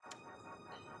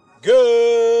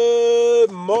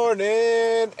Good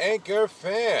morning, Anchor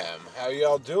fam. How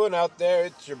y'all doing out there?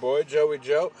 It's your boy, Joey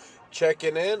Joe,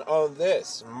 checking in on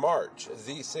this March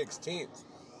the 16th.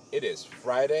 It is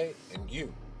Friday, and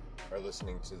you are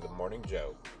listening to The Morning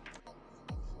Joe.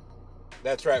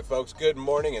 That's right, folks. Good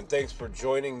morning, and thanks for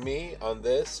joining me on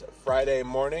this Friday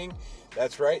morning.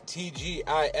 That's right,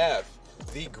 TGIF.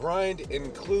 The grind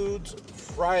includes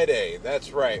Friday.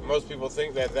 That's right. Most people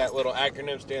think that little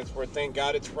acronym stands for Thank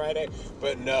God It's Friday,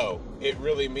 but no. It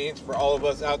really means for all of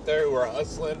us out there who are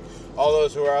hustling, all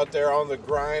those who are out there on the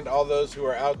grind, all those who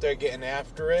are out there getting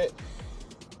after it.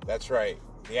 That's right.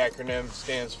 The acronym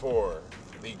stands for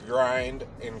The Grind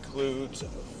Includes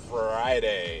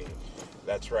Friday.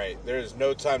 That's right. There is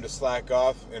no time to slack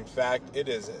off. In fact, it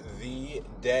is the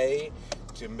day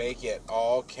to make it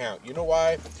all count. You know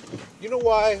why?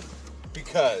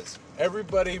 Because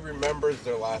everybody remembers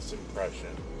their last impression.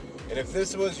 And if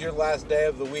this was your last day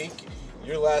of the week,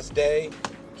 your last day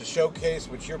to showcase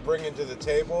what you're bringing to the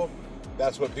table,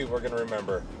 that's what people are going to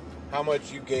remember. How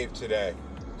much you gave today.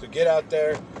 So get out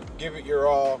there, give it your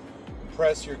all,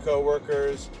 impress your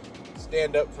coworkers,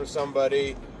 stand up for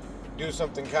somebody, do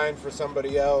something kind for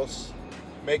somebody else.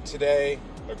 Make today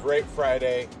a great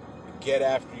Friday. Get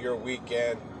after your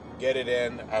weekend. Get it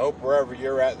in. I hope wherever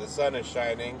you're at, the sun is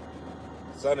shining.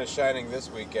 The sun is shining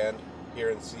this weekend here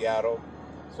in Seattle.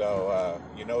 So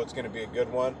you know it's going to be a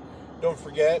good one. Don't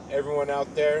forget, everyone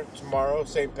out there, tomorrow,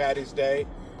 St. Patty's Day,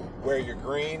 wear your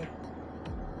green.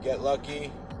 Get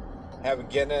lucky. Have a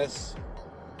Guinness.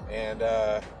 And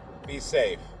be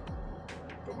safe.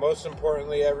 But most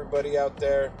importantly, everybody out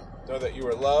there, know that you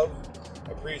are loved,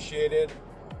 appreciated,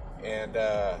 and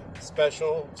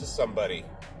special to somebody.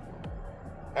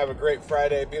 Have a great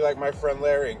Friday. Be like my friend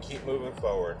Larry and keep moving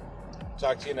forward.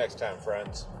 Talk to you next time,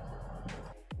 friends.